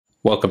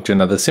Welcome to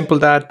another Simple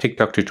Dad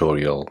TikTok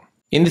tutorial.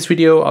 In this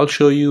video, I'll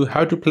show you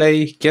how to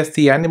play Guess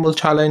the Animal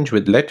Challenge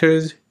with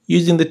letters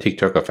using the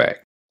TikTok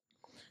effect.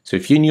 So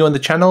if you're new on the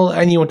channel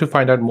and you want to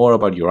find out more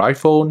about your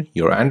iPhone,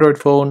 your Android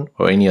phone,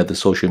 or any other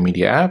social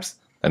media apps,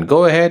 then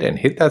go ahead and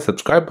hit that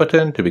subscribe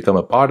button to become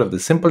a part of the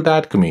Simple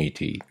Dad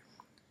community.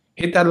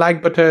 Hit that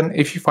like button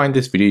if you find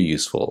this video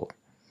useful.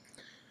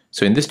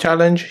 So in this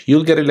challenge,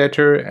 you'll get a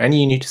letter and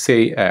you need to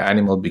say an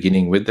animal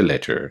beginning with the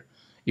letter.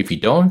 If you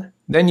don't,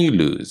 then you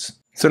lose.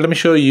 So let me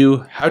show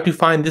you how to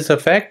find this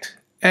effect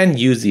and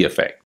use the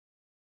effect.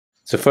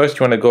 So first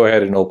you want to go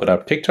ahead and open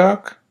up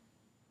TikTok.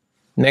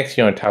 Next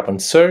you want to tap on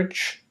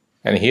search,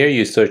 and here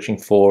you're searching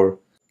for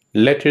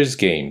letters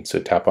game. So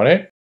tap on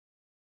it.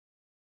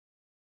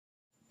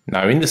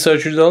 Now in the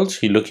search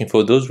results, you're looking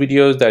for those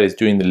videos that is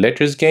doing the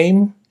letters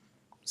game.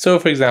 So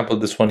for example,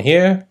 this one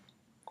here,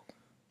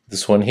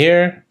 this one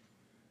here,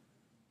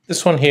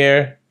 this one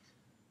here,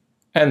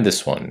 and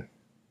this one.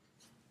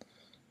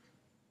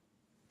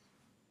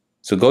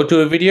 So go to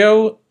a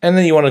video and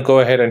then you want to go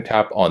ahead and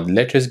tap on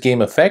letters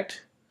game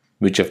effect,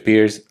 which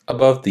appears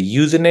above the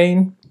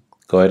username.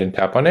 Go ahead and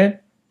tap on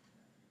it.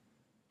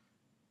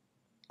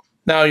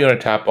 Now you want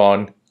to tap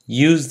on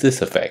use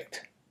this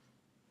effect.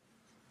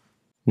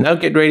 Now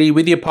get ready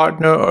with your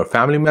partner or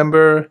family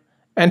member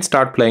and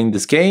start playing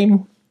this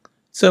game.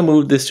 So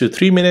move this to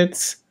 3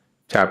 minutes,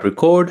 tap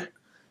record,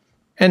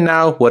 and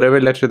now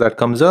whatever letter that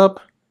comes up,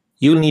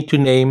 you'll need to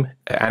name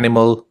an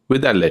animal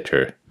with that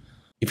letter.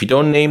 If you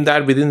don't name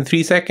that within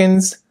 3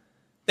 seconds,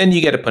 then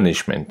you get a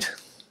punishment.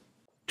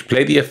 To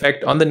play the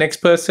effect on the next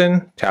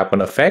person, tap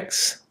on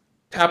effects,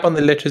 tap on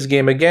the letters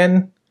game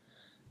again,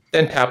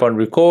 then tap on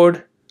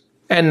record,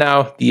 and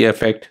now the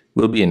effect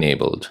will be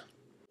enabled.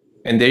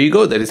 And there you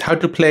go, that is how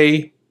to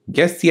play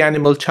Guess the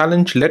Animal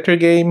Challenge letter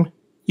game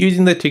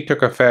using the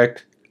TikTok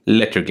effect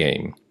letter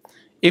game.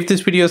 If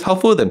this video is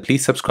helpful, then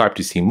please subscribe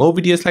to see more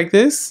videos like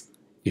this.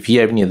 If you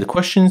have any other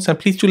questions, then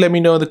please do let me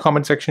know in the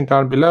comment section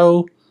down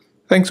below.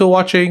 Thanks for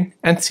watching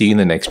and see you in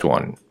the next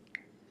one.